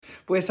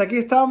Pues aquí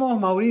estamos,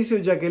 Mauricio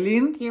y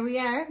Jacqueline, Here we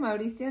are,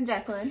 Mauricio and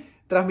Jacqueline,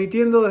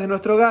 transmitiendo desde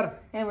nuestro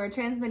hogar, and we're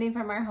transmitting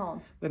from our home,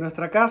 de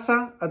nuestra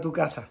casa a tu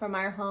casa. from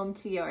our home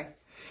to yours.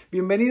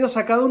 Bienvenidos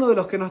a cada uno de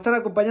los que nos están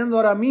acompañando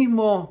ahora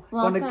mismo,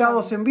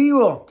 conectados en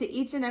vivo. To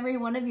each and every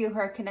one of you who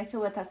are connected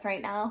with us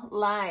right now,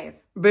 live.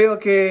 Veo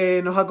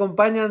que nos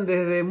acompañan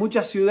desde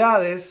muchas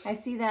ciudades, I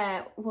see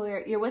that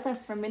you're with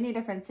us from many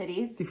different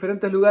cities,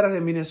 diferentes lugares de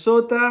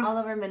Minnesota, all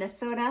over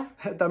Minnesota,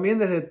 también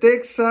desde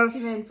Texas,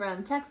 even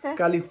from Texas,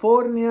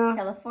 California,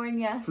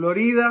 California,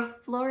 Florida,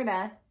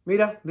 Florida.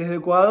 mira, desde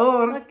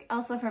Ecuador. Look,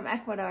 also from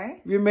Ecuador.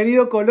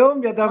 Bienvenido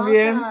Colombia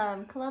también.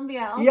 Welcome,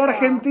 Colombia also. Y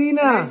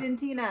Argentina. And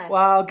Argentina.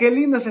 Wow, qué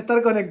lindo es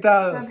estar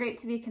conectados. So great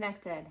to be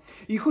connected.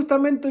 Y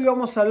justamente hoy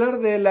vamos a hablar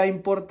de la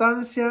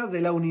importancia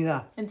de la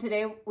unidad. And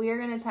today we are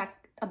going to talk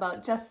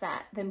about just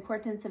that, the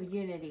importance of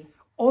unity.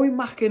 Hoy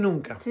más que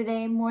nunca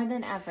Today, more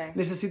than ever,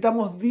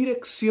 necesitamos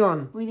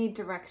dirección we need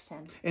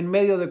direction en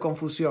medio de in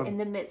confusión.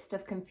 the midst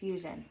of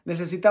confusion.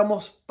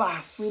 Necesitamos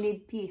paz We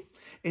need peace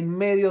en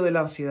medio de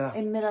la ansiedad.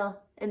 in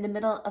the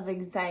middle of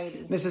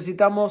anxiety.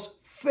 Necesitamos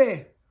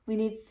fe We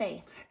need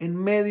faith en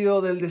medio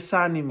del in the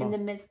desánimo.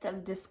 midst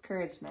of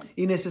discouragement.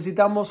 Y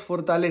necesitamos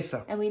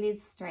fortaleza And we need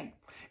strength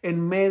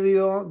en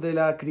medio de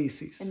la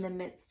crisis. in the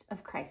midst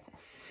of crisis.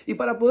 Y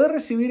para poder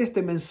recibir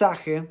este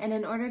mensaje, And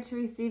in order to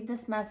receive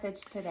this message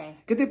today,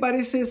 ¿qué te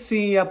parece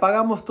si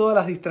apagamos todas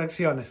las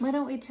distracciones? why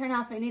don't we turn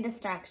off any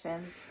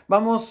distractions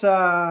Vamos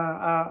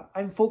a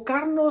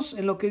enfocarnos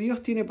en lo que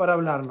Dios tiene para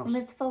hablarnos. and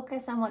let's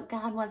focus on what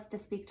God wants to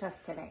speak to us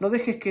today. No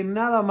dejes que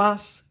nada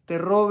más te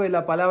robe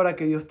la palabra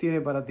que Dios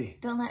tiene para ti.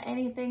 Don't let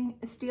anything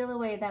steal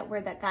away that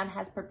word that God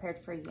has prepared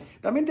for you.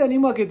 También te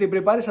animo a que te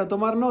prepares a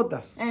tomar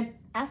notas, And I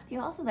ask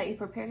you also that you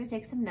prepare to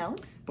take some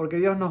notes porque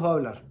Dios nos va a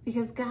hablar.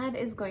 because God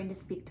is going to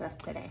speak to us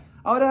today.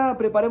 Ahora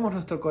preparemos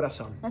nuestro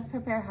corazón. Let's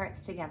prepare our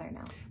hearts together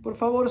now. Por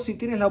favor, si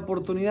tienes la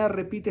oportunidad,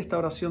 repite esta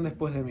oración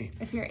después de mí.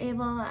 If you're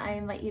able, I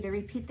invite you to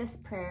repeat this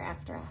prayer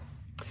after us.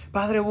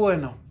 Padre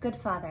bueno, Good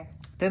Father,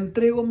 te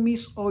entrego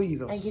mis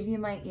oídos I give you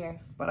my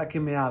ears para que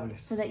me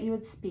hables. so that you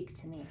would speak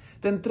to me.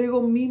 Te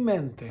entrego mi I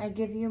mente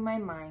give you my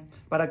mind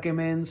para que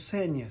me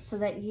enseñes. so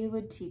that you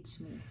would teach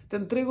me. Te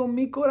entrego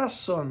mi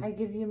corazón I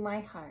give you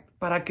my heart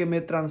para que me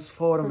so that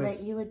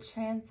transformes. you would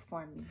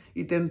transform me.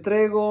 Y te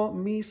entrego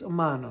mis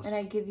manos And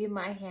I give you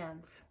my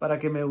hands para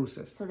que me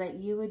uses. so that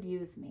you would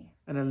use me.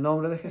 En el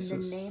nombre de In the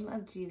Jesús. name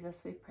of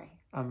Jesus we pray.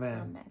 Amén.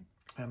 Amen.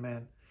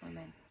 Amén.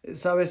 Amen.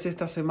 Sabes,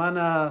 esta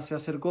semana se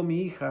acercó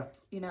mi hija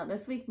You know,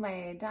 this week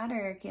my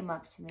daughter came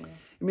up to me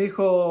y me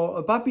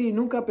dijo, papi,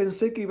 nunca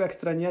pensé que iba a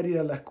extrañar ir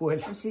a la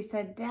escuela. and she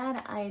said,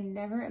 Dad, I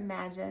never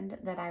imagined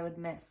that I would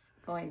miss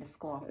going to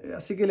school.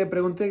 Así que le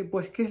pregunté,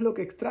 pues, ¿qué es lo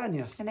que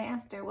extrañas? And I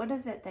asked her, what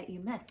is it that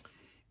you miss?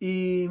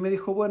 Y me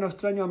dijo, bueno,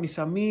 extraño a mis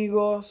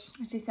amigos,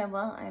 And she said,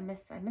 well, I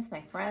miss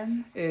my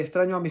friends.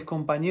 extraño a mis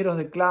compañeros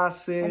de I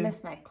clase,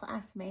 miss my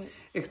classmates.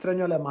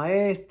 extraño a la I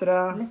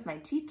maestra. miss my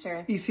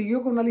teacher. Y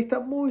siguió con una lista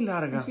muy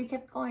larga. And she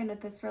kept going with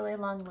this really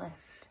long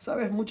list.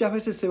 Sabes, muchas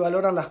veces se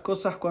valoran las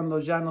cosas cuando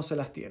ya no se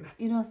las tiene.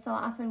 You know, so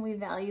often we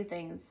value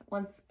things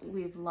once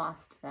we've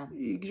lost them.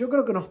 Y yo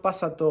creo que nos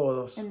pasa a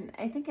todos. And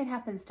I think it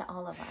happens to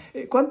all of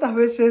us. ¿Cuántas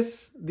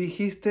veces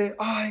dijiste,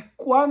 ay,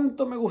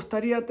 cuánto me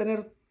gustaría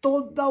tener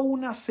toda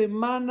una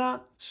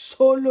semana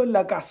solo en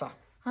la casa?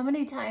 How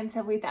many times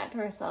have we thought to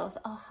ourselves,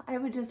 oh, I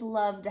would just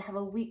love to have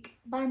a week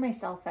by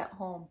myself at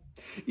home.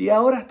 Y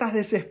ahora estás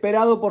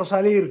desesperado por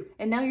salir.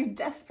 And now you're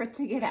desperate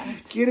to get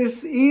out.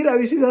 Quieres ir a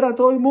visitar a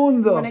todo el You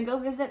mundo, want to go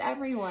visit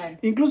everyone,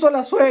 incluso a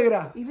la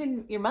suegra.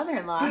 even your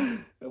mother-in-law.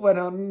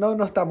 Bueno,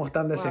 no estamos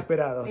tan Well,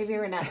 desesperados. maybe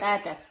we're not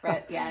that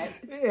desperate yet.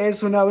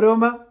 Es una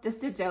broma.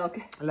 Just a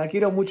joke. La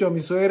quiero mucho a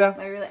mi suegra.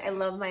 I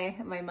love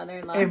my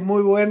mother-in-law. Es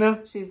muy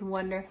buena She's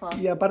wonderful.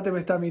 y aparte me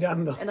está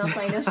mirando. And also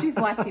I know she's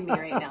watching me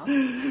right now.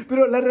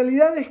 Pero la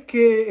realidad es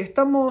que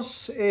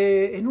estamos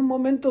en un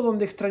momento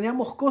donde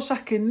extrañamos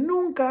cosas que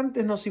nunca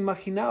antes nos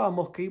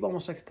imaginábamos que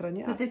íbamos a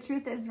extrañar. But the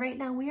truth is right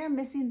now we are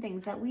missing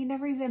things that we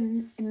never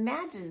even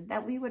imagined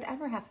that we would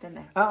ever have to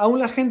miss. Aún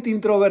la gente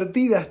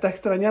introvertida está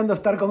extrañando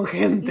estar con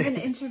Even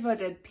gente.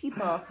 introverted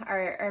people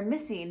are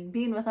missing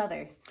being with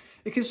others.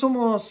 Es que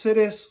somos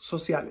seres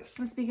sociales.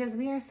 It's because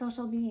we are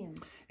social beings.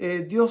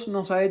 Dios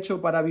nos ha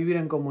hecho para vivir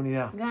en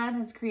comunidad. God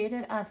has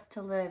created us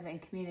to live in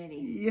community.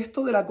 Y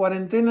esto de la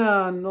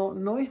cuarentena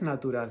no es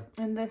natural,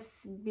 And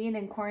this being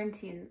in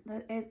quarantine,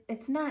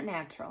 it's not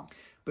natural,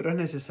 pero es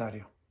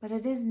necesario. but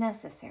it is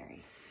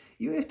necessary.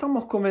 Y hoy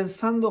estamos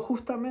comenzando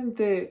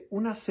justamente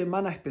una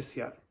semana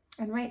especial.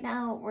 And right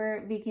now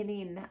we're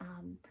beginning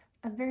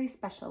a very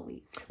special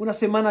week. Una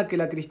semana que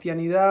la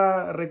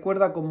cristianidad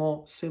recuerda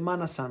como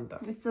Semana Santa.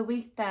 It's the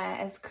week that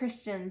as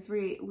Christians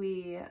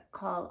we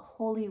call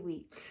Holy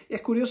Week.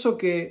 Es curioso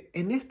que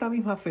en esta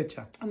misma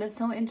fecha, And it's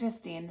so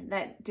interesting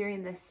that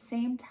during the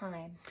same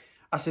time,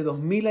 hace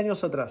 2000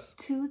 años atrás,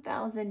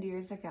 2,000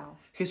 years ago,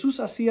 Jesús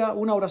hacía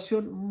una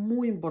oración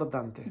muy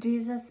importante,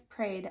 Jesus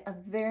prayed a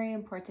very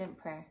important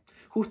prayer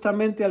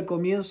justamente al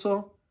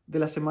comienzo de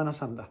la Semana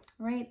Santa.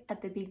 right at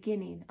the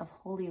beginning of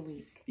Holy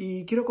Week.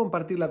 Y quiero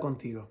compartirla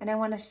contigo. And I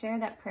want to share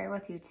that prayer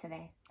with you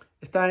today.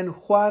 Está en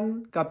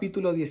Juan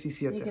capítulo You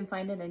 17. can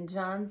find it in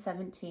John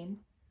 17.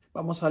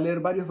 Vamos a leer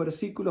varios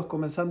versículos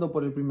comenzando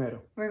por el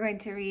primero. We're going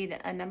to read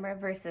a number of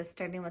verses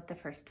starting with the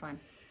first one.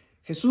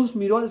 Jesús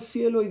miró al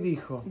cielo y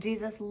dijo,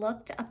 Jesus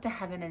looked up to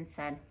heaven and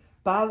said,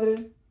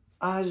 Padre,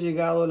 ha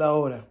llegado la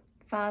hora.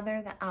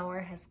 Father, the hour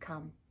has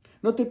come.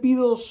 No te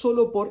pido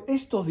solo por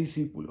estos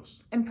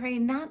discípulos, And pray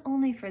not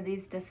only for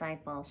these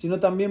disciples, sino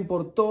también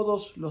por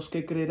todos los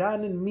que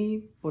creerán en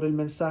mí por el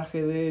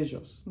mensaje de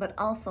ellos. but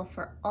also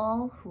for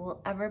all who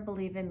will ever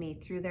believe in me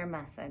through their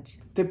message.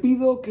 Te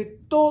pido que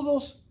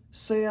todos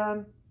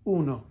sean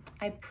uno,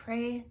 I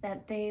pray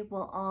that they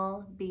will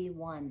all be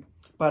one,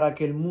 para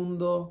que el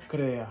mundo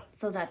crea.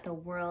 so that the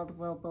world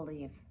will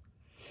believe.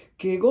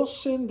 Que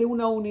gocen de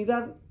una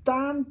unidad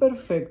tan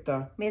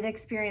perfecta May they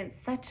experience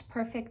such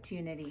perfect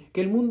unity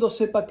que el mundo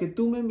sepa que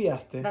tú me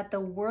enviaste that the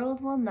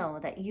world will know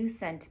that you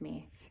sent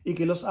me y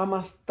que los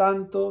amas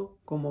tanto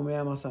como me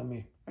amas a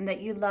mí. and that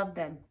you love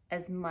them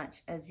as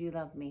much as you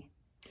love me.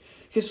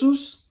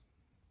 Jesús,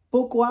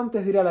 poco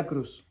antes de ir a la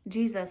cruz,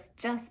 Jesus,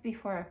 just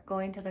before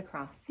going to the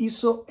cross,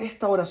 hizo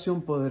esta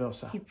oración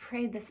poderosa. he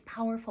prayed this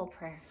powerful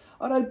prayer.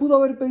 Ahora, él pudo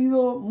haber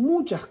pedido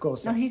muchas Now,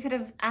 cosas, he could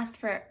have asked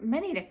for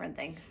many different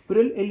things, pero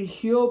él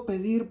eligió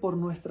pedir por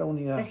nuestra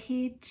unidad. but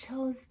he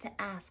chose to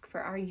ask for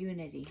our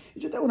unity.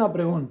 Y yo te hago una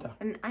pregunta.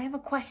 And I have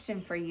a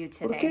question for you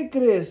 ¿Por today. qué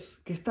crees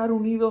que estar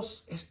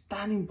unidos es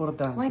tan Why do you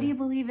importante?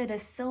 believe it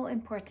is so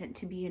important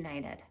to be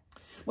united?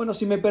 Bueno,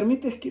 si me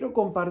permites, quiero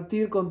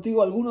compartir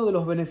contigo algunos de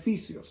los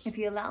beneficios If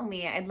you allow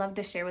me, I'd love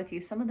to share with you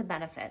some of the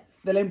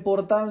benefits, de la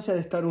importancia de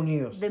estar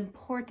unidos. the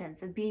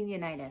importance of being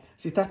united.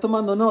 Si estás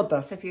tomando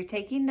notas, So if you're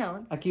taking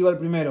notes, aquí va el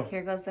primero.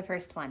 here goes the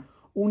first one.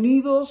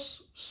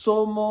 Unidos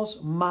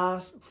somos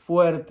más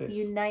fuertes.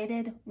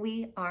 United,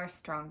 we are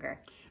stronger.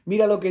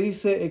 Mira lo que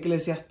dice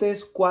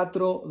Eclesiastés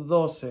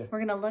 4:12.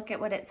 We're going to look at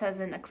what it says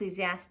in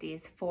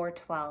Ecclesiastes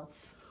 4:12.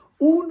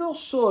 Uno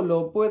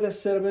solo puede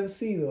ser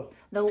vencido,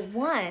 The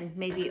one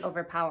may be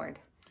overpowered.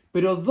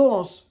 pero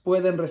dos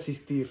pueden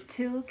resistir.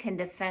 Two can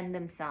defend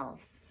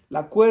themselves.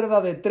 La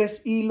cuerda de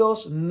 3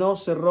 hilos no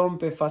se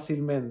rompe A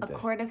fácilmente.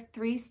 cord of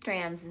 3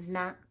 strands is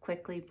not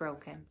quickly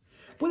broken.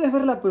 ¿Puedes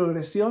ver la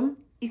progresión?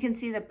 You can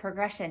see the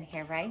progression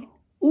here, right?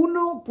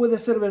 Uno puede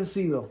ser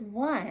vencido,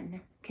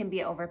 One can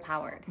be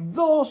overpowered.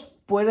 dos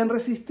pueden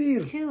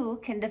resistir, Two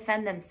can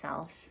defend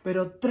themselves.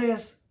 pero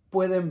tres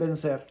pueden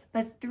vencer.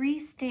 But 3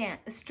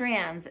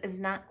 strands is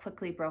not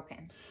quickly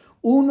broken.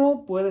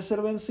 Uno puede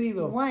ser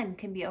vencido, One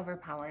can be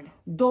overpowered.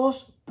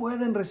 dos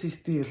pueden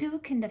resistir, Two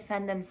can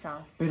defend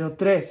themselves. pero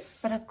tres,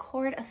 But a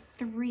cord of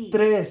 3,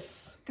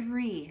 tres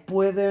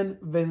pueden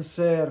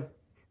vencer.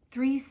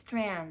 3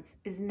 strands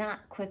is not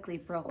quickly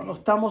Cuando broken.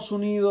 estamos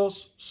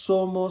unidos,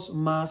 somos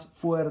más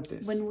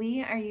fuertes. When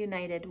we are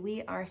united,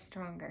 we are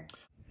stronger.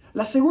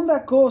 La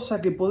segunda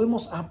cosa que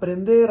podemos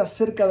aprender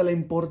acerca de la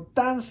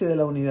importancia de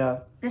la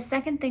unidad The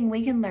second thing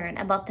we can learn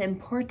about the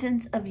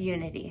importance of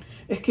unity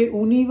es que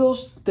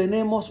unidos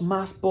tenemos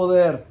más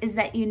poder. is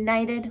that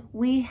united,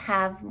 we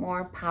have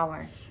more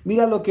power.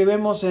 Mira lo que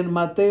vemos en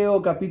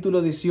Mateo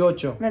capítulo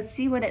 18. Let's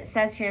see what it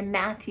says here in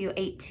Matthew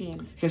 18.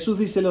 Jesús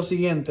dice lo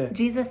siguiente: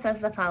 Jesus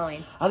says the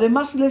following.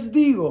 Además les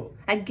digo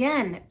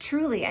Again,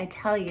 truly I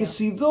tell you que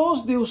si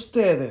dos de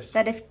ustedes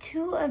that if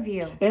 2 of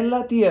you en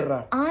la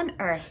tierra on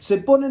earth se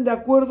ponen de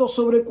acuerdo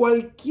sobre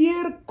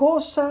cualquier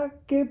cosa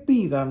que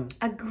pidan,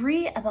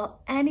 agree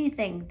about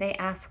anything they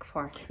ask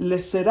for,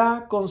 les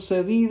será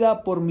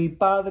concedida por mi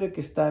Padre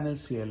que está en el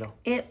cielo.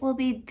 it will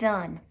be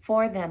done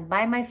for them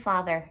by my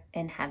Father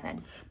in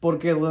heaven.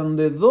 Porque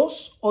donde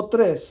 2 o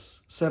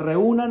 3 se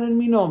reúnan en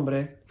mi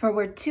nombre, For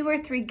where 2 or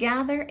 3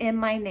 gather in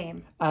my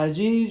name,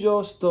 allí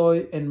yo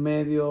estoy en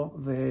medio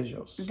de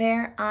ellos.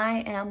 there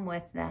I am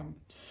with them.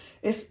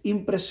 Es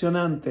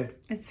impresionante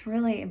It's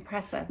really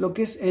impressive. lo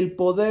que es el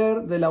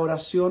poder de la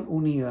oración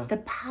unida. The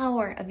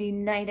power of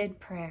united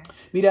prayer.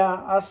 Mira,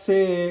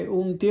 hace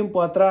un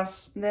tiempo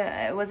atrás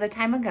It was a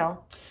time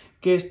ago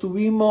que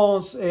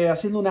estuvimos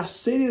haciendo una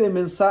serie de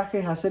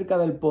mensajes acerca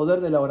del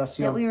poder de la that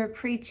oración. we were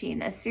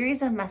preaching a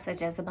series of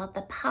messages about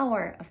the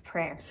power of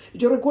prayer.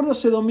 Yo recuerdo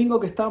ese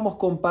domingo que estábamos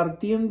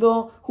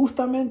compartiendo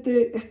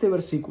justamente este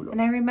versículo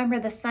And I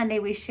remember the Sunday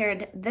we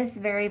shared this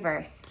very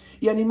verse.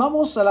 y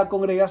animamos a la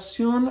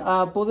congregación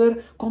a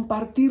poder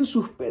compartir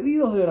sus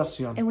pedidos de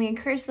oración. And we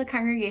encouraged the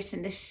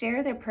congregation to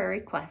share their prayer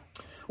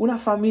requests. Una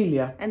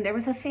familia And there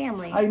was a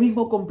family ahí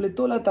mismo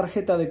completó la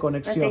tarjeta de that they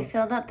conexión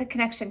filled out the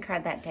connection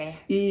card that day.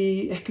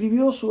 y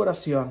escribió su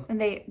oración. And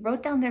they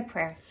wrote down their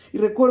prayer. Y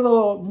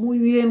recuerdo muy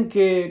bien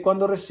que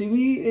cuando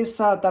recibí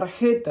esa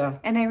tarjeta,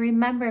 And I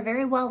remember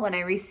very well when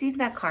I received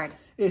that card,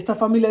 esta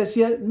familia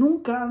decía,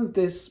 nunca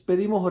antes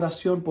pedimos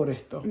oración por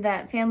esto.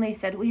 that family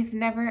said, we've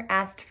never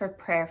asked for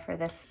prayer for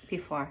this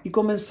before. Y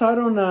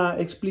comenzaron a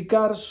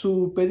explicar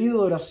su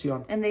pedido de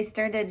oración. And they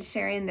started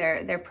sharing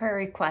their prayer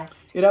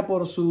request. Era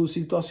por su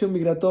situación And it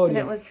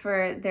migratoria. was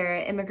for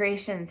their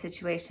immigration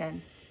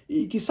situation.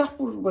 Y quizás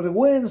por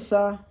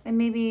vergüenza, and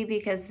maybe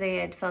because they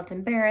had felt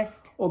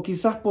embarrassed, o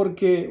quizás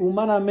porque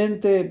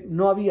humanamente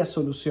no había or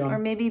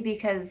solución. maybe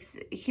because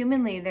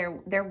humanly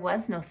there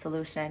was no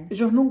solution.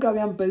 Ellos nunca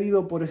habían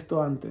pedido por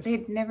esto antes.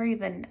 They'd never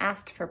even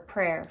asked for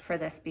prayer for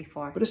this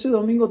before. Pero ese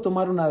domingo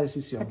tomaron una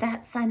decisión. But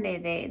that Sunday,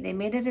 they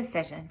made a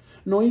decision.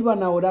 No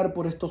iban a orar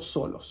por estos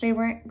solos. They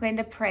weren't going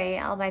to pray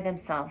all by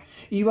themselves.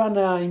 Iban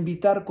a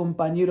invitar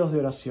compañeros de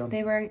oración.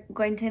 They were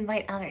going to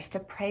invite others to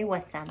pray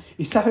with them.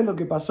 ¿Y sabes lo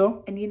que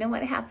pasó? And you know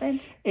what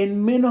happened?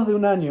 En menos de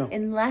un año,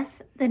 In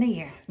less than a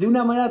year, de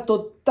una manera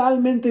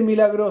totalmente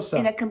milagrosa,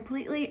 in a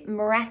completely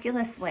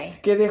miraculous way,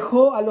 que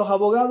dejó a los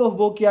abogados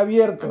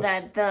boquiabiertos,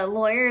 that the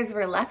lawyers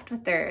were left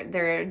with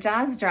their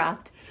jaws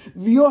dropped.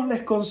 Dios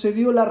les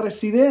concedió la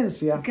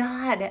residencia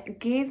God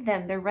gave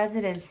them their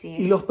residency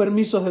y los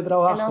permisos de and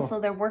trabajo. also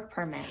their work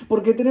permit.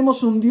 Porque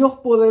tenemos un Dios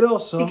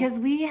poderoso Because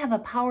we have a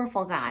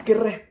powerful God que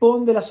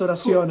responde las who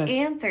oraciones.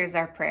 answers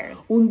our prayers.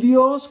 Un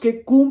Dios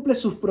que cumple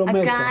sus A God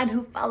promesas.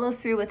 who follows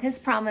through with his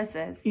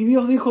promises. Y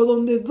Dios dijo,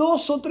 donde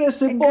 2 o 3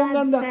 se And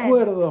pongan God de said,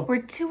 acuerdo,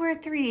 where 2 or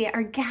 3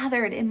 are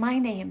gathered in my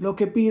name, lo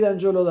que pidan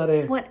yo lo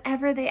daré.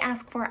 whatever they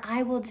ask for,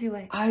 I will do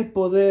it. Hay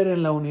poder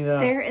en la unidad.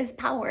 There is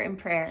power in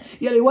prayer.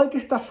 Y al igual que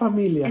esta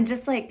familia, And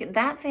just like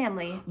that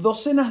family,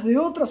 docenas de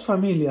otras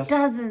familias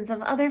dozens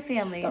of other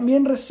families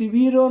también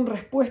recibieron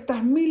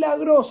respuestas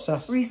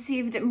milagrosas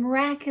received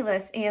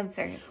miraculous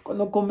answers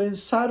cuando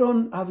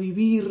comenzaron a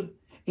vivir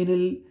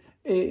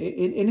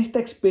en esta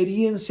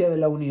experiencia de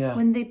la unidad.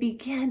 when they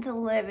began to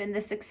live in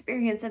this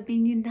experience of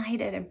being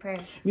united in prayer.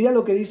 Mira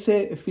lo que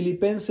dice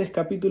Filipenses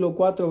capítulo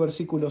 4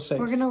 versículo 6.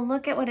 We're going to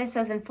look at what it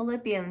says in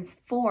Philippians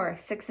 4,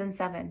 6, and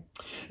 7.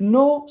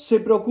 No se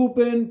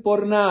preocupen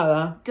por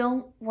nada,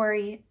 Don't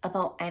worry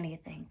about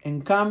anything.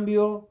 en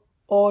cambio,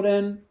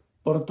 oren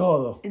por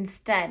todo.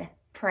 Instead,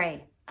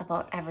 pray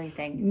about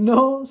everything.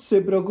 No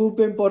se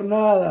preocupen por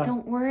nada,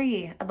 Don't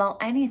worry about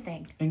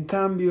anything. en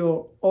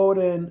cambio,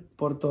 oren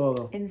por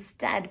todo.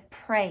 Instead,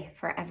 pray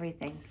for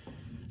everything.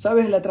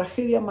 ¿Sabes? La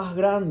tragedia más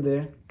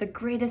grande The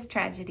greatest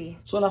tragedy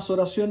son las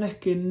oraciones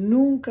que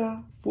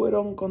nunca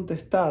fueron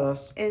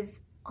contestadas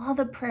is all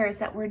the prayers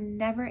that were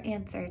never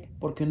answered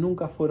porque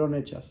nunca fueron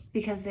hechas.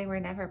 because they were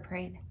never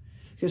prayed.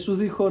 Jesús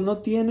dijo, no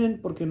tienen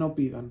porque no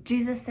pidan.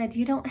 Jesus said,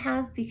 you don't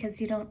have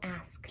because you don't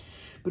ask.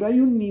 Pero hay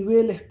un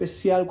nivel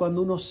especial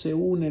cuando uno se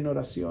une en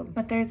oración.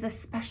 But there's a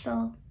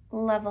special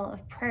level of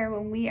prayer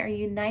when we are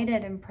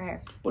united in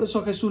prayer. Por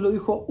eso Jesús lo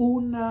dijo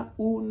una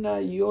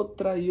y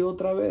otra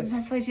And vez.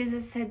 that's why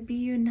Jesus said, be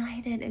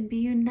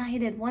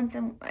united once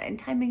and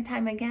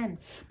time again.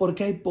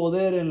 Porque hay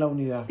poder en la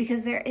unidad.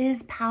 Because there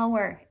is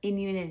power in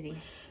unity.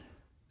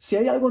 Si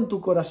hay algo en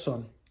tu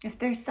corazón If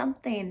there's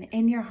something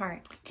in your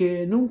heart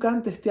que nunca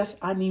antes te has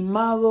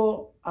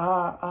animado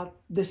a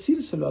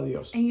decírselo a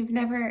Dios, and you've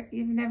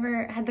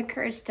never had the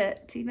courage to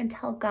even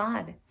tell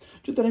God,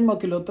 yo te animo a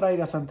que lo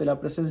traigas ante la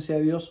presencia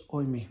de Dios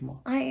hoy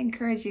mismo. I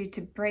encourage you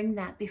to bring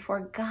that before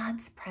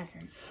God's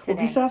presence O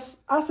today.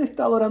 quizás has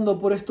estado orando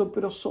por esto,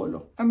 pero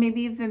solo. Or maybe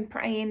you've been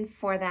praying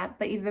for that,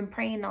 but you've been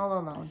praying all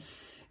alone.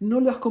 No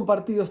le has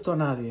compartido esto a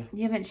nadie.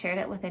 You haven't shared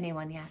it with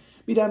anyone yet.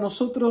 Mira,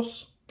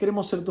 nosotros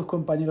queremos ser tus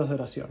compañeros de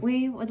oración.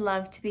 We would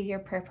love to be your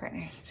prayer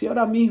partners. Si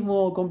ahora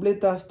mismo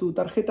completas tu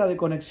tarjeta de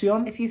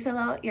conexión, If you fill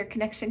out your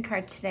connection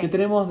card que today,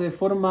 tenemos de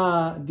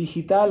forma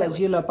digital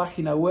allí en la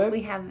página web,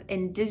 we have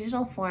in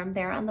digital form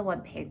there on the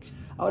webpage.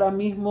 ahora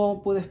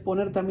mismo puedes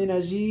poner también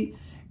allí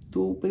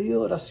tu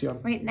pedido de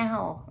oración. Right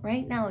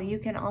now, you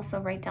can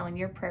also write down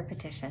your prayer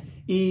petition.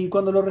 Y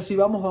cuando lo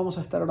recibamos vamos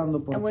a estar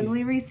orando por And when ti.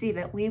 we receive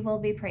it, we will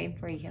be praying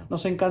for you.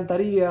 Nos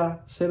encantaría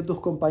ser tus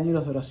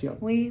compañeros de oración.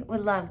 We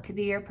would love to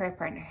be your prayer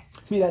partners.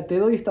 Mira, te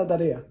doy esta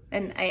tarea.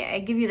 And I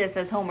give you this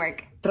as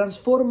homework.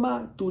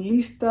 Transforma tu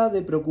lista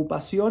de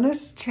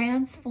preocupaciones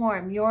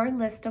Transform your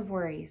list of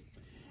worries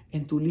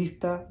en tu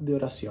lista de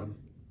oración.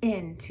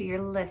 into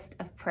your list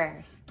of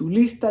prayers. Tu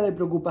lista de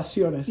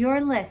preocupaciones, Your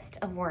list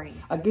of worries.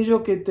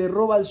 aquello que te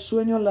roba el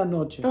sueño en la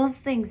noche. Those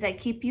things that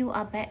keep you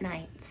up at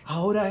night.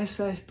 Ahora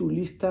esa es tu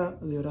lista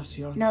de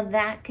oración. Now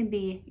that can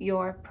be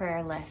your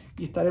prayer list.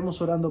 Y estaremos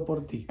orando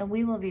por ti. And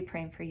we will be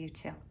praying for you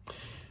too.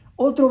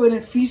 Otro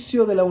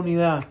beneficio de la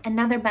unidad.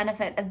 Another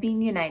benefit of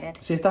being united.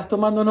 Si estás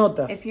tomando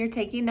notas. If you're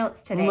taking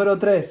notes today, Número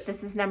 3.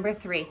 this is number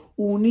 3.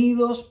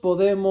 Unidos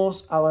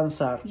podemos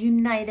avanzar.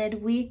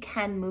 United, we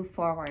can move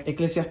forward.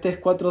 Eclesiastés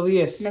In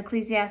 4:10.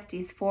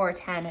 Ecclesiastes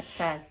 4:10 it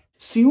says,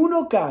 Si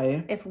uno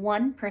cae, if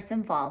one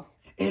person falls,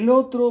 el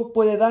otro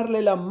puede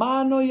darle la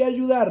mano y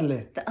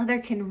ayudarle. the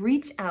other can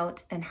reach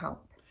out and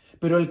help.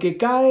 Pero el que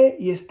cae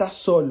y está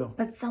solo,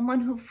 But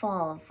someone who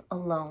falls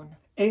alone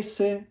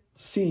ese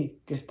sí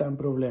que está en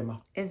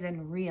problema. is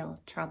in real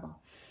trouble.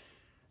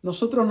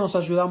 Nosotros nos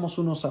ayudamos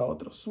unos a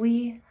otros.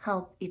 We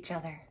help each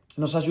other.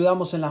 Nos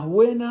ayudamos en las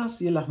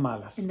buenas y en las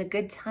malas. in the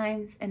good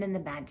times and in the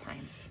bad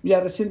times. Mira,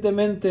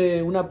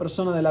 recientemente una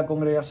persona de la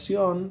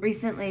congregación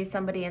Recently,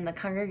 somebody in the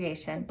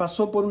congregation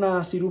pasó por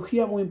una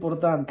cirugía muy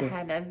importante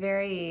had a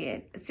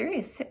very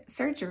serious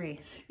surgery,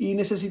 y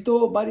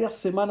necesitó varias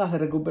semanas de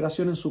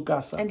recuperación en su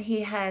casa. and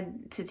he had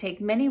to take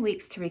many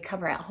weeks to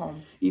recover at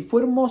home. Y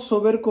fue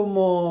hermoso ver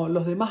cómo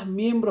los demás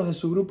miembros de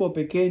su grupo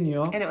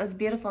pequeño And it was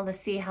beautiful to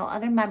see how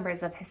other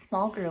members of his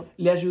small group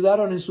le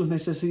ayudaron en sus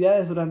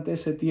necesidades durante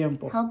ese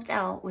tiempo. helped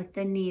out with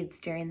the needs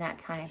during that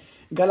time.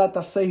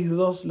 Gálatas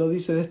 6:2 lo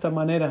dice de esta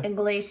manera: In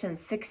Galatians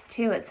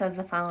 6:2, it says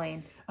the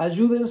following: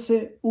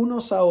 ayúdense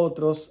unos a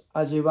otros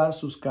a llevar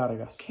sus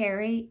cargas.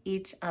 carry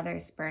each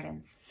other's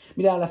burdens.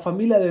 Mira, la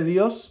familia de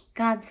Dios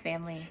God's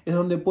family. es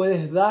donde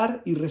puedes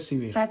dar y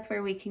recibir. That's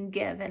where we can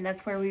give and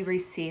that's where we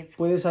receive.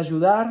 Puedes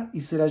ayudar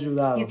y ser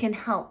ayudado. You can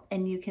help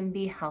and you can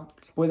be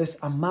helped. Puedes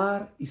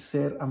amar y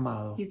ser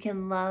amado. You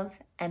can love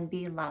and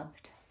be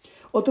loved.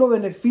 Otro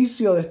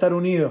beneficio de estar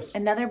unidos.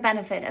 Another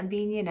benefit of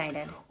being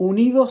united.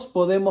 Unidos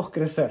podemos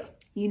crecer.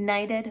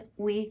 United,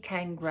 we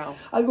can grow.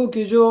 Algo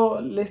que yo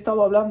le he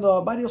estado hablando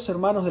a varios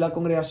hermanos de la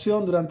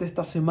congregación durante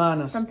estas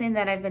semanas. Something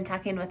that I've been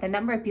talking with a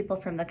number of people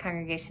from the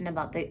congregation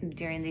about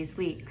during these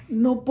weeks.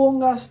 No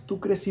pongas tu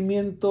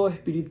crecimiento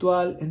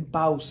espiritual en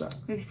pausa.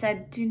 We've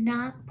said, do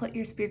not put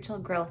your spiritual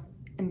growth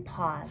in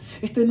pause.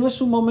 Este no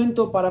es un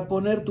momento para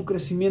poner tu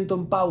crecimiento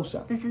en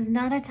pausa. This is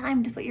not a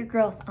time to put your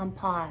growth on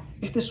pause.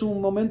 Este es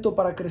un momento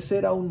para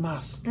crecer aún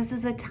más. This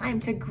is a time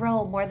to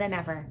grow more than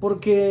ever.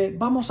 Porque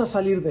vamos a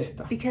salir de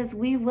esta. Because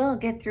we will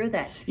get through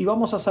this. Y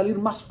vamos a salir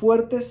más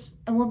fuertes.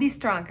 And we'll be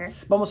stronger.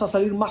 Vamos a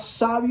salir más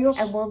sabios.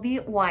 And we'll be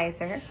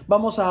wiser.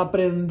 Vamos a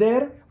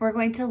aprender. We're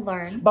going to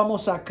learn.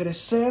 Vamos a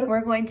crecer.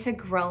 We're going to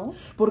grow.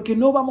 Porque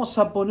no vamos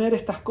a poner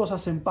estas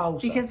cosas en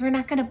pausa. Because we're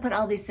not going to put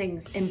all these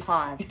things in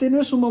pause. Este no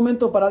es un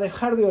momento para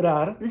dejar de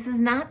orar. This is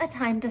not a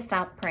time to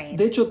stop praying.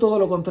 De hecho, todo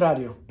lo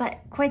contrario.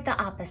 But quite the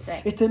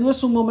opposite. Este no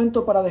es un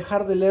momento para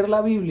dejar de leer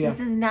la Biblia.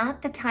 This is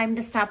not the time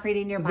to stop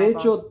reading your De Bible.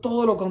 hecho,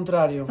 todo lo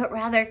contrario. But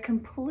rather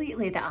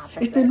completely the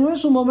opposite. Este no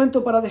es un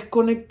momento para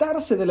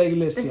desconectarse de la This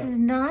iglesia. is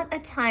not a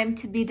time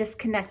to be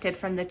disconnected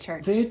from the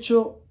church. De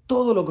hecho,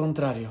 todo lo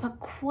contrario. But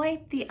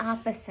quite the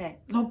opposite.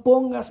 No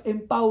pongas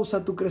en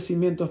pausa tu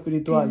crecimiento Do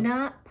espiritual,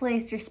 not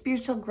place your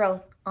spiritual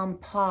growth on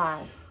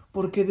pause.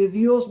 porque de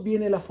Dios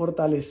viene la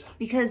fortaleza.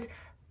 Because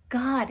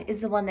God is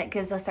the one that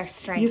gives us our Y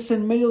strength. es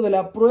en medio de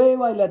la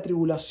prueba y la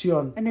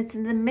tribulación And it's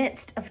in the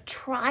midst of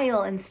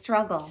trial and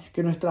struggle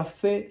que nuestra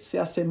fe se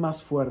hace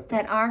más fuerte.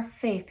 that our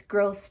faith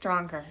grows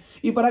stronger.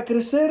 Y para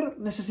crecer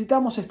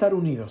necesitamos estar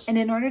unidos. And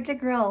in order to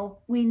grow,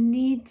 we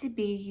need to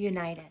be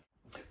united.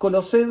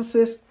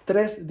 Colosenses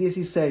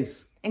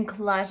 3:16. In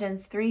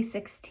Colossians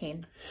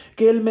 3:16,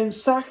 Que el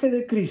mensaje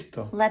de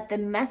Cristo, let the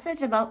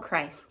message about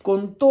Christ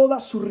con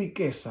toda su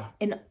riqueza,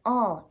 in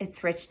all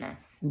its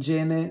richness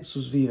llene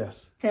sus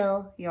vidas.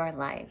 fill your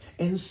lives.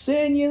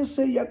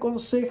 Enséñense y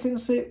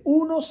aconséjense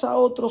unos a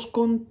otros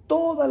con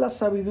toda la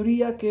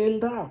sabiduría que Él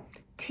da.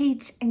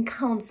 Teach and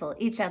counsel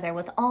each other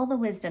with all the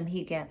wisdom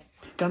he gives.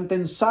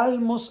 Canten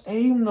salmos e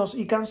himnos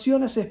y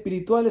canciones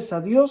espirituales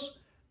a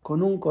Dios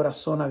con un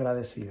corazón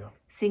agradecido.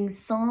 Sing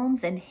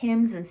psalms and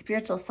hymns and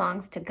spiritual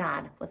songs to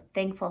God with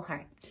thankful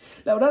hearts.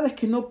 La verdad es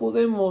que no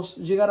podemos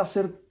llegar a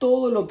ser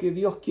todo lo que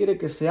Dios quiere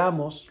que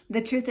seamos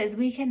The truth is,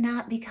 we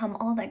cannot become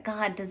all that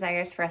God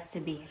desires for us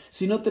to be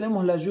si no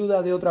tenemos la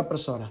ayuda de otra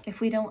persona.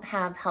 if we don't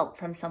have help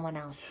from someone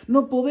else.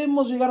 No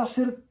podemos llegar a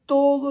ser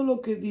todo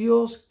lo que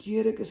Dios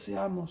quiere que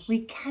seamos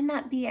We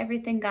cannot be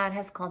everything God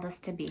has called us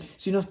to be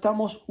si no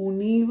estamos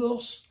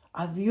unidos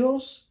a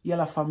Dios y a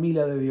la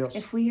familia de Dios.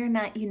 if we are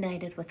not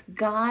united with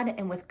God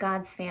and with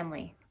God's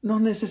family.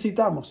 Nos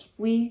necesitamos.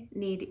 We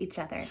need each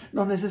other.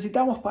 Nos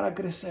necesitamos para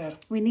crecer.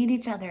 We need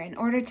each other in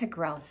order to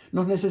grow.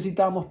 Nos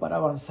necesitamos para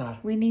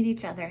avanzar. We need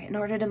each other in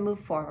order to move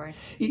forward.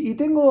 Y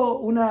tengo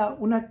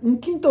un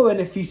quinto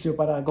beneficio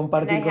para And I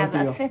compartir have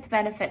a contigo. fifth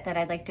benefit that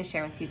I'd like to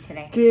share with you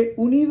today. Que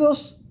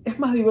unidos es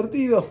más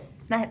divertido.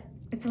 That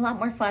it's a lot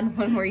more fun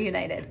when we're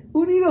united.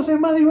 Unidos es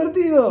más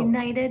divertido.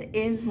 United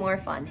is more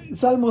fun.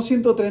 Salmo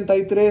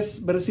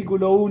 133,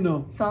 versículo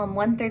 1. Psalm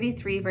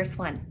 133, verse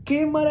 1.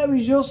 Qué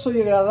maravilloso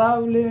y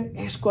agradable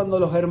es cuando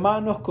los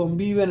hermanos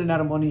conviven en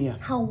armonía.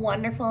 How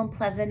wonderful and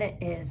pleasant it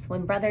is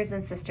when brothers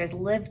and sisters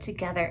live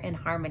together in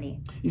harmony.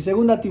 Y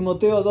 2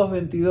 Timoteo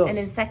 2:22. And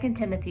in 2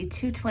 Timothy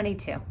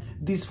 2:22,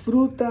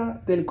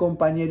 Disfruta del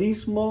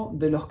compañerismo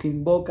de los que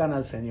invocan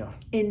al Señor.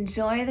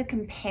 enjoy the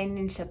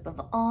companionship of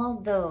all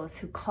those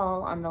who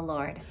call on the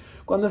Lord.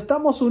 Cuando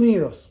estamos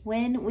unidos,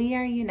 When we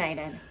are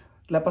united,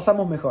 la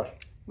pasamos mejor.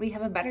 we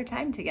have a better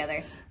time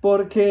together.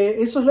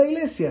 Porque eso es la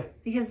iglesia.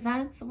 Because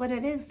that's what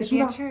it is to Es be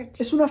a una, church.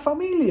 es una It's a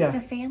familia.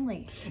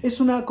 family. Es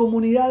una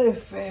comunidad de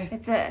fe.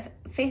 It's a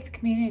faith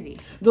community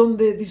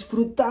Donde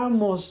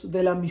disfrutamos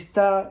de la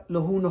amistad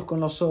los unos con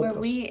los where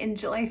otros. we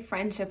enjoy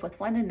friendship with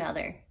one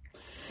another.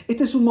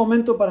 Este es un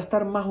momento para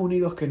estar más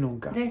unidos que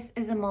nunca. This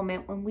is a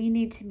moment when we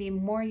need to be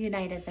more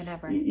united than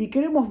ever. Y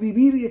queremos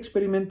vivir y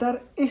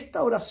experimentar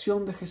esta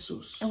oración de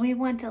Jesús. And we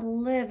want to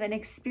live and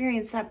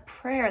experience that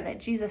prayer that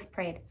Jesus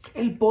prayed.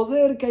 El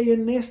poder que hay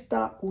en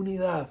esta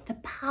unidad. The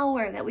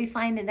power that we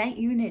find in that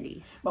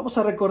unity. Vamos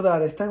a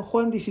recordar, está en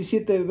Juan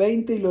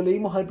 17:20 y lo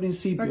leímos al We're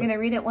principio. going to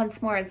read it once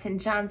more. It's in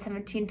John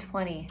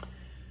 17:20.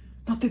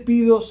 No te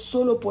pido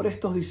solo por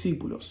estos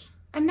discípulos,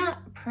 I'm not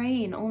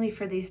praying only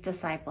for these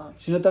disciples,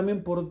 sino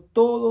también por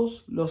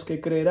todos los que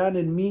creerán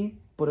en mí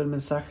por el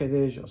mensaje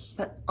de ellos.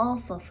 but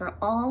also for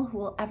all who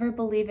will ever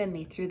believe in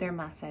me through their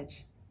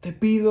message. Te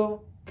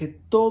pido que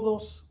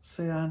todos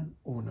sean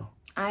uno,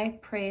 I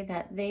pray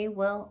that they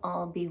will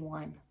all be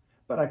one,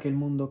 para que el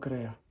mundo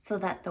crea. so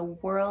that the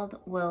world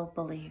will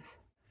believe.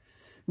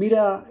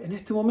 Mira, en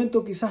este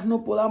momento quizás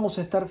no podamos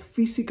estar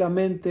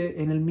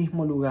físicamente en el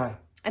mismo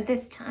lugar, At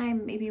this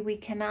time, maybe we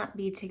cannot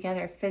be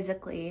together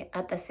physically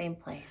at the same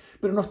place,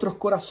 pero nuestros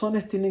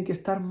corazones tienen que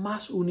estar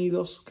más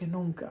unidos que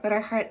nunca. but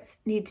our hearts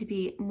need to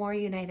be more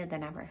united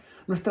than ever.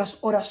 Nuestras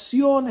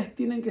oraciones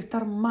tienen que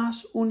estar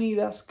más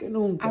unidas que Our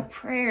nunca.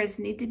 prayers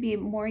need to be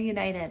more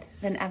united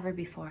than ever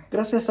before.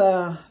 Gracias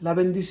a la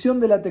bendición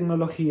de la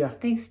tecnología,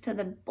 Thanks to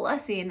the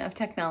blessing of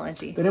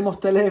technology,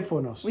 tenemos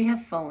teléfonos, we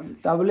have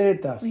phones,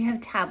 tabletas, we have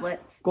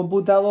tablets,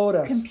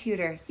 computadoras,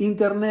 computers,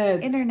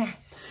 internet, internet,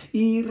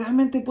 y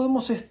realmente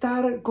podemos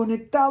estar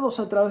conectados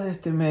a través de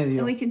este medio.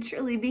 and we can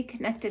truly be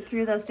connected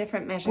through those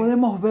different measures.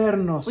 Podemos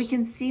vernos, We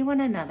can see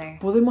one another.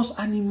 podemos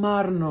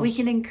animarnos, We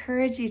can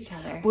encourage each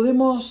other.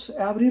 podemos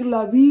abrir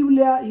la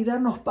Biblia y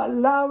darnos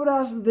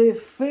palabras de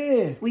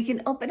fe. We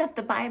can open up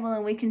the Bible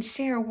and we can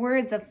share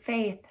words of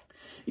faith.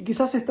 Y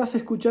quizás estás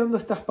escuchando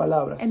estas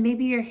palabras And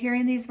maybe you're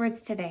hearing these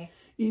words today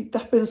y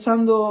estás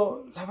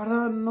pensando, la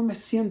verdad no me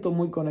siento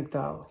muy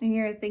conectado. and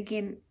you're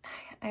thinking,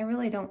 I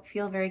really don't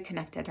feel very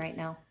connected right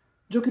now.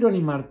 Yo quiero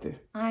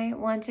animarte I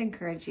want to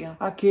encourage you.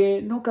 a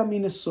que no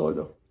camines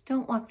solo,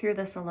 Don't walk through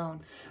this alone.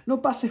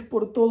 no pases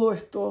por todo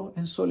esto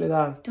en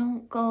soledad.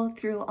 Don't go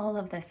through all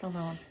of this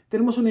alone.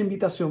 Tenemos una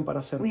invitación para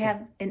We hacerte.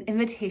 have an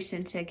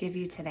invitation to give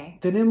you today.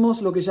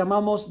 Tenemos lo que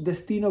llamamos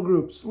Destino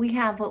Groups. We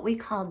have what we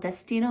call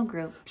Destino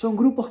groups. Son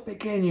grupos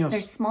pequeños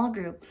They're small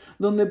groups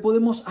donde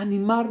podemos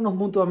animarnos where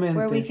we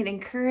mutuamente. can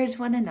encourage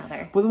one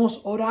another. Podemos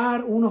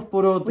orar unos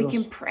por We otros.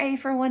 can pray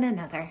for one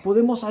another.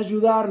 Podemos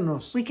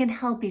ayudarnos. We can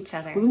help each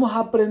other. Podemos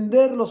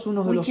aprender los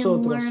unos de We los can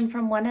otros. learn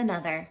from one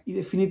another. Y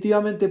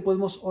definitivamente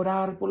podemos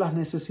orar por las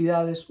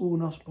necesidades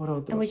unos por And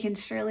we otros. can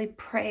surely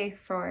pray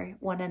for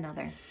one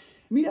another.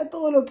 Mira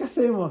todo lo que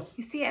hacemos.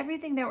 You see,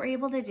 everything that we're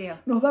able to do,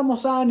 Nos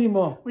damos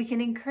ánimo. we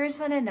can encourage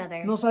one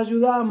another. Nos We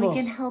ayudamos.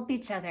 can help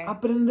each other. We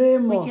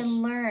Aprendemos.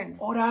 can learn. We can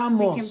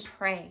Oramos.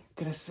 pray.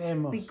 We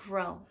Crecemos.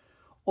 grow.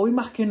 Hoy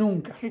más que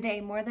nunca,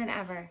 Today, more than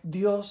ever,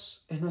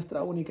 Dios es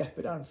nuestra única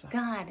esperanza.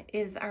 God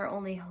is our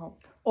only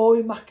hope.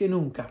 Hoy más que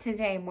nunca,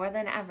 Today, more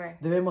than ever,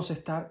 debemos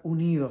estar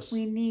unidos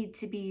we need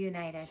to be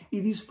united y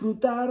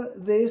disfrutar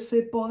de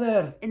ese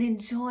poder, and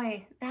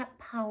enjoy that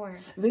power,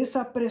 de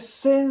esa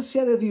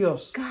presencia de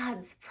Dios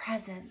God's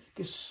presence,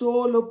 que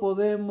solo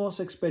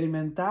podemos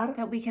experimentar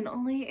that we can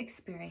only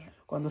experience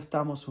cuando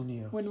estamos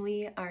unidos. when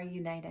we are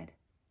united.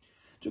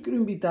 Yo quiero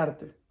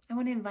invitarte I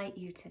want to invite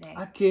you today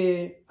a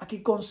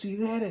que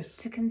consideres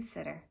to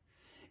consider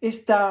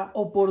esta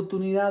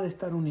oportunidad de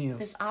estar unidos.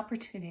 this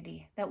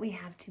opportunity that we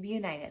have to be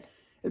united.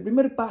 El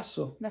primer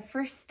paso The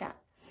first step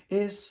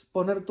es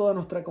poner toda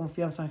nuestra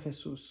confianza en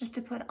Jesús. is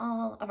to put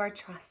all of our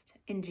trust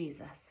in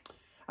Jesus.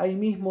 Ahí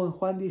mismo en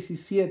Juan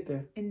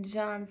 17, In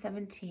John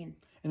 17,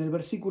 en el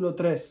versículo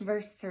 3,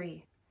 verse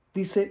 3,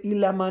 dice, y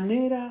la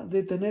manera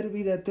de tener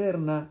vida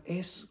eterna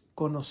es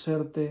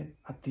conocerte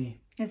a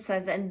ti, it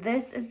says, and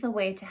this is the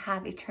way to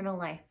have eternal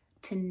life,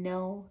 to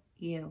know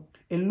you,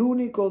 el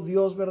único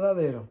Dios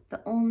verdadero, the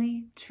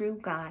only true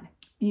God,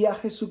 y a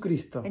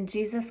Jesucristo, and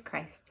Jesus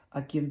Christ,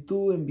 a quien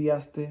tú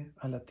enviaste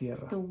a la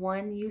tierra. the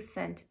one you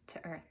sent to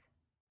earth.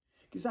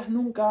 Quizás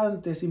nunca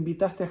antes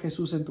invitaste a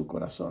Jesús en tu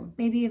corazón.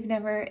 Maybe you've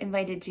never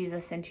invited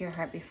Jesus into your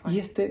heart before. Y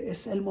este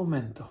es el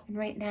momento And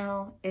right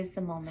now is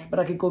the moment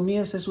para que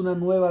comiences una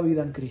nueva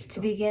vida en to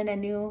Cristo. begin a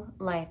new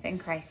life in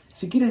Christ.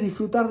 Si quieres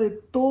disfrutar de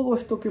todo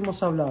esto que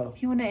hemos hablado,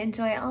 If you want to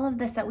enjoy all of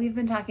this that we've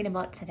been talking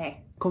about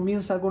today,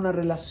 comienza con una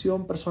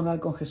relación personal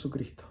con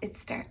Jesucristo. it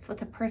starts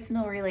with a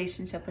personal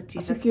relationship with Así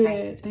Jesus que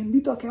Christ. te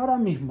invito a que ahora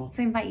mismo,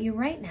 So I invite you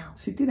right now,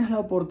 si tienes la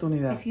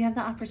oportunidad, if you have the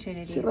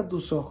opportunity, cierra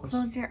tus ojos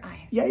close your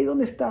eyes. y ahí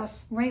donde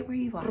estás, Right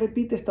where you are,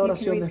 repite esta you can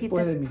oración repeat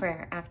después de this mí.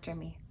 prayer after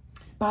me.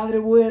 Padre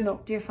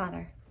bueno, Dear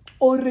Father,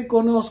 hoy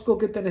reconozco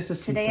que te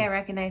necesito. today I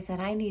recognize that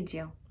I need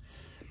you.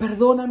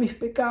 Perdona mis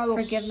pecados.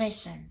 Forgive my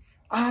sins.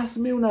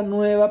 Hazme una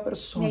nueva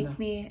persona. Make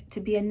me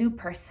to be a new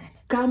person.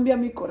 Cambia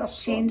mi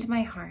corazón. Change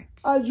my heart.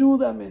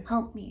 Ayúdame.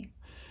 Help me.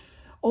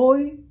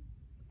 Hoy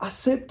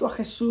acepto a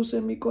Jesús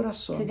en mi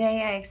corazón. Today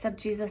I accept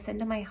Jesus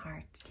into my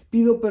heart.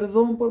 Pido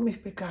perdón por mis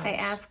pecados. I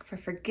ask for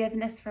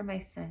forgiveness for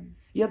my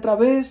sins. Y a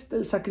través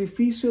del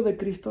sacrificio de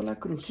Cristo en la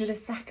cruz, Through the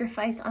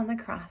sacrifice on the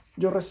cross,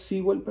 yo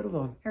recibo el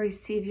perdón. I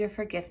receive your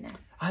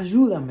forgiveness.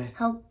 Ayúdame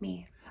Help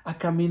me a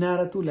caminar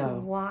a tu to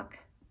lado. walk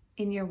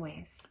in your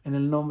ways. En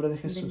el nombre de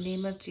In the Jesús.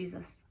 name of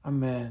Jesus.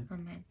 Amén.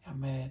 Amen.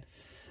 Amén.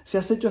 Si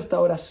has hecho esta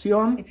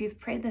oración, If you've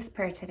prayed this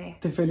prayer today,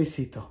 te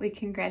felicito. we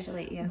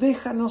congratulate you.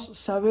 Déjanos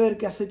saber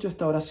que has hecho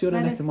esta oración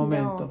en Let este us know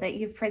momento. that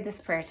you've prayed this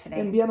prayer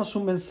today. Envíanos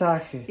un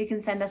mensaje. You can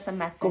send us a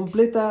message.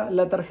 Completa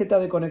la tarjeta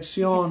de You can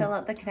conexión. fill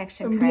out the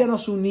connection card.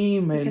 Envíanos un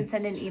You can email.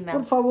 send an email.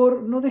 Por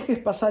favor, no dejes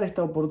pasar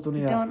esta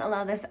oportunidad. Don't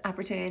allow this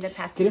opportunity to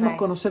pass you Queremos by.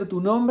 conocer tu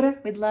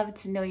nombre We'd love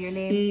to know your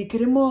name. y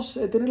queremos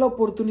tener la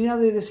oportunidad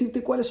de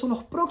decirte cuáles son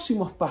los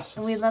próximos pasos.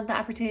 And we'd love the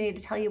opportunity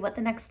to tell you what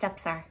the next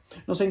steps are.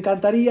 Nos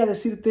encantaría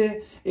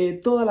decirte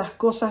todas las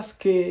cosas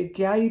que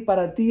hay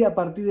para ti a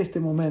partir de este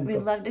We'd momento.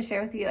 love to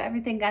share with you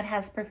everything God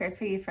has prepared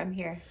for you from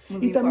here. Y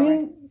Moving forward.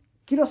 también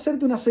quiero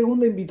hacerte una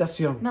segunda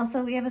invitación. And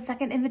also, we have a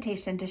second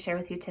invitation to share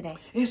with you today.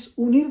 Es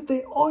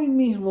unirte hoy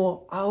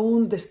mismo a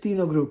un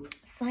Destino Group.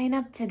 Sign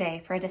up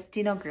today for a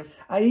Destino group.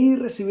 Ahí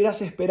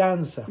recibirás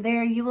esperanza.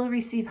 There you will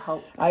receive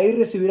hope. Ahí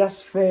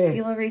recibirás You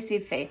fe. will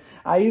receive faith.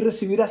 Ahí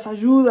recibirás You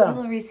ayuda.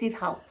 will receive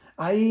help.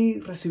 Ahí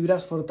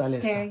recibirás There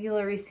fortaleza. you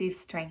will receive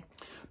strength.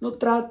 No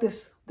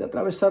trates de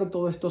atravesar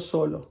todo esto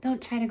solo. Don't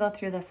try to go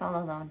through this all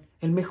alone.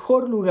 El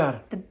mejor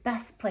lugar The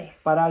best place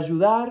para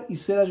ayudar y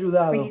ser where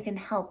ayudado you can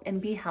help and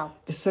be helped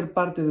es ser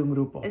parte de un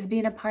grupo. is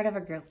being a part of a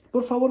group.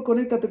 Por favor,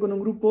 conéctate con un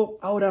grupo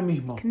ahora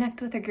mismo.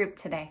 Connect with a group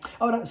today.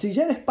 Ahora, si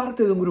ya eres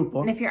parte de un grupo,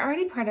 And if you're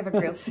already part of a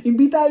group,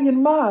 invita a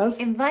alguien más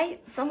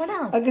invite someone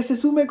a else que se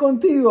sume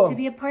contigo. to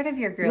be a part of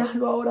your Y group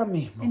hazlo ahora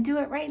mismo. and do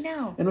it right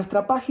now En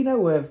nuestra página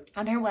web,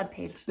 on our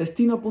webpage,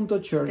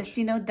 destino.church,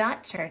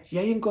 destino.church. y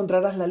ahí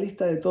encontrarás la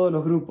lista de todos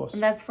los grupos.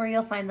 And that's where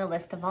you'll find the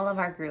list of all of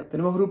our groups.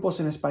 Tenemos grupos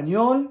en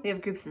español, We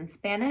have groups in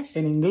Spanish,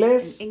 en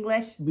inglés,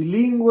 English,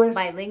 bilingües,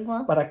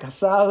 bilingual, para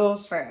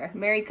casados, for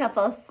married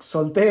couples,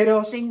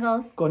 solteros,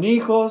 singles, con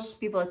hijos,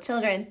 people with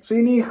children,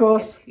 sin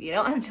hijos, if you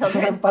don't have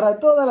children, para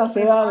todas las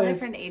in all edades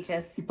different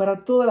ages, y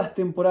para todas las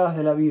temporadas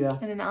de la vida.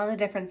 and in all the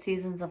different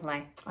seasons of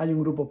life. Hay un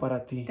grupo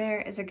para ti.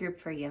 There is a group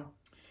for you.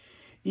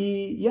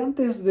 Y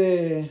antes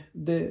de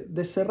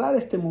cerrar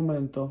este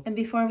momento, And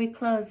before we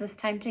close this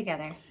time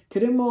together,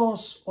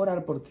 queremos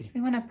orar por ti. we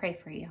want to pray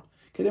for you.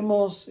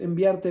 Queremos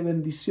enviarte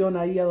bendición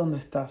ahí a donde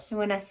estás. We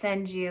want to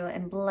send you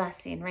in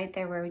blessing right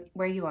there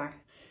where you are.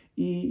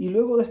 Y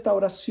luego de esta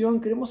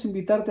oración queremos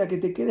invitarte a que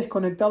te quedes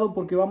conectado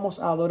porque vamos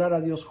a adorar a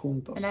Dios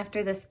juntos. And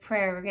after this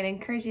prayer, we're going to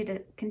encourage you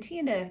to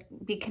continue to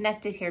be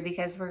connected here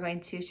because we're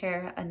going to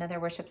share another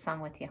worship song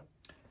with you.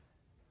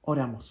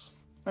 Oramos.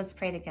 Let's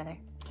pray together.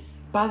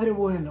 Padre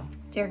bueno,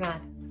 Dear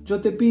God, yo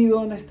te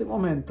pido en este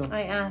momento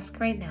I ask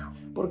right now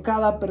por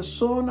cada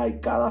persona y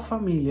cada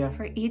familia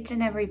for each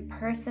and every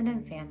person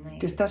and family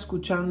que está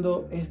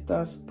escuchando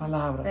estas that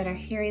palabras. are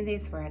hearing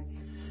these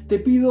words. Te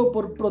pido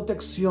por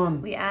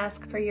protección, We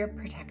ask for your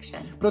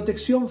protection,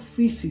 protección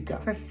física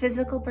for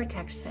physical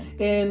protection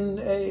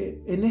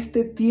en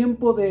este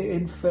tiempo de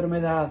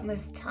enfermedad. in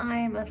this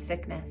time of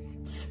sickness.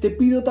 Te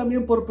pido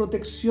también por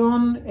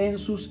protección en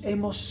sus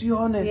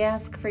emociones. We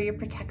ask for your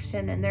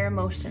protection in their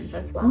emotions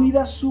as well.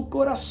 Cuida su That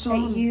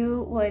corazón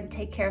you would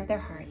take care of their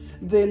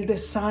hearts del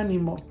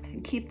desánimo.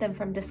 and keep them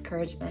from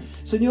discouragement.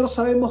 Señor,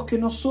 sabemos que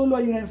no solo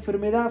hay una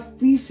enfermedad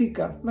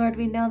física, Lord,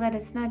 we know that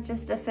it's not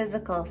just a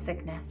physical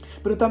sickness,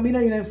 pero también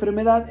hay una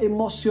enfermedad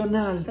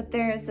emocional. but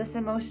there is this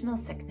emotional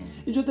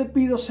sickness. Y yo te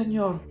pido,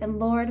 Señor, And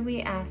Lord,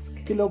 we ask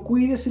que lo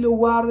cuides y lo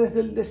guardes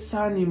del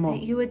desánimo,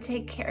 that you would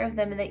take care of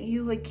them and that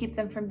you would keep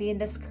them from being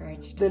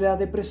discouraged, de la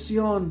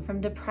depresión,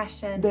 from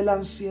depression, de la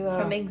ansiedad.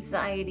 from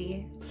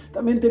anxiety.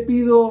 También te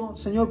pido,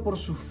 Señor, por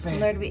su fe,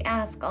 Lord, we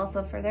ask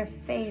also for their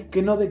faith,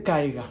 que no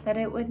decaiga, that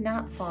it would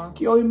not fall,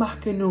 que hoy más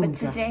que but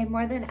nunca today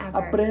more than ever,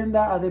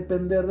 aprenda a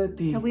depender de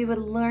ti, that we would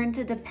learn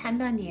to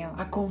depend on you,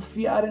 a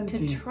confiar en to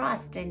ti,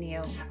 trust in you,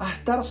 a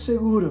estar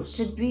seguros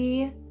to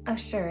be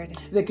assured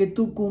de que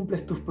tú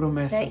cumples tus that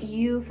promesas.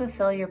 you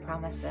fulfill your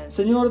promises.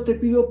 Señor, te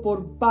pido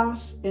por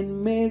paz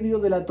en medio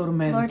de la Lord,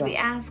 tormenta, we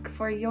ask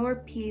for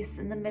your peace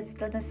in the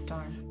midst of the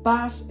storm,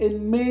 paz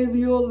en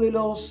medio de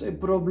los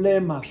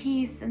problemas.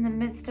 peace in the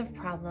midst of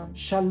problems,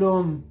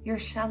 Shalom, your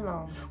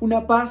shalom,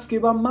 una paz que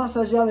va más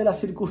allá de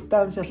las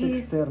circunstancias peace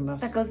externas.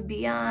 that goes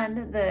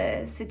beyond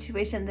the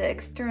situation, the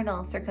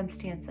external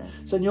circumstances.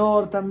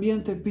 Señor,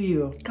 también te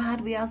pido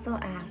God, we also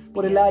ask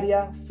por el you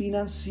área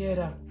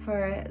financiera.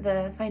 for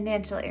the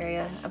financial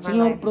area of our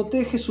Señor, lives.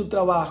 protege su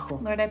trabajo.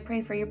 Lord, I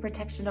pray for your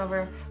protection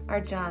over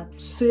our jobs,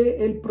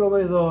 Sé el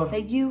proveedor.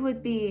 that you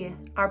would be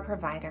our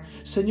provider.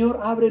 Señor,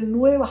 abre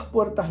nuevas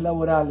puertas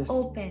laborales.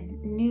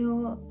 Open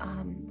new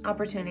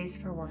opportunities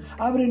for work.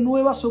 Abre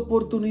nuevas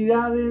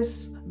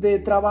oportunidades de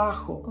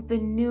trabajo.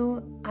 Open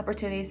new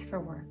opportunities for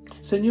work.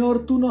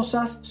 Señor, tú nos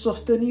has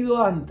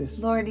sostenido antes.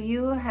 Lord,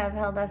 you have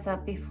held us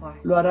up before,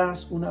 Lo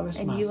harás una vez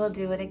and más. you will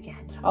do it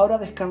again. Ahora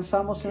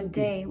descansamos en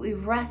ti. Today, we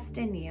rest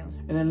in you.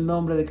 En el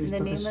nombre de In Cristo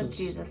the name of Jesús.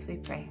 Jesus, we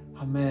pray.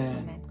 Amén.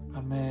 Amén.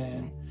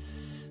 Amén.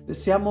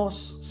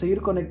 Deseamos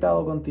seguir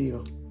conectado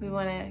contigo. We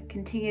want to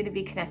continue to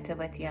be connected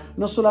with you.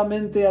 No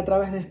solamente a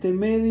través de este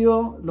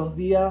medio, los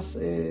días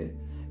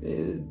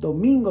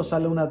domingos a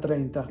la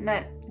 1:30.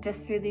 Not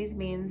just through these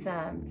means,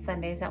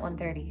 Sundays at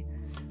 1:30.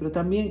 Pero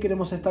también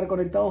queremos estar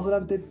conectados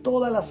durante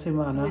toda la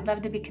semana We'd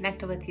love to be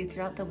connected with you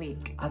throughout the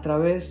week a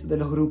través de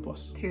los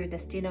grupos. through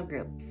Destino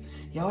groups.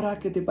 Y ahora,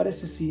 ¿qué te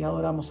parece si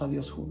adoramos a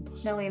Dios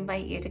juntos? Now we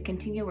invite you to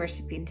continue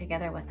worshiping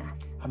together with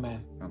us.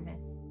 Amén.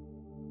 Amen.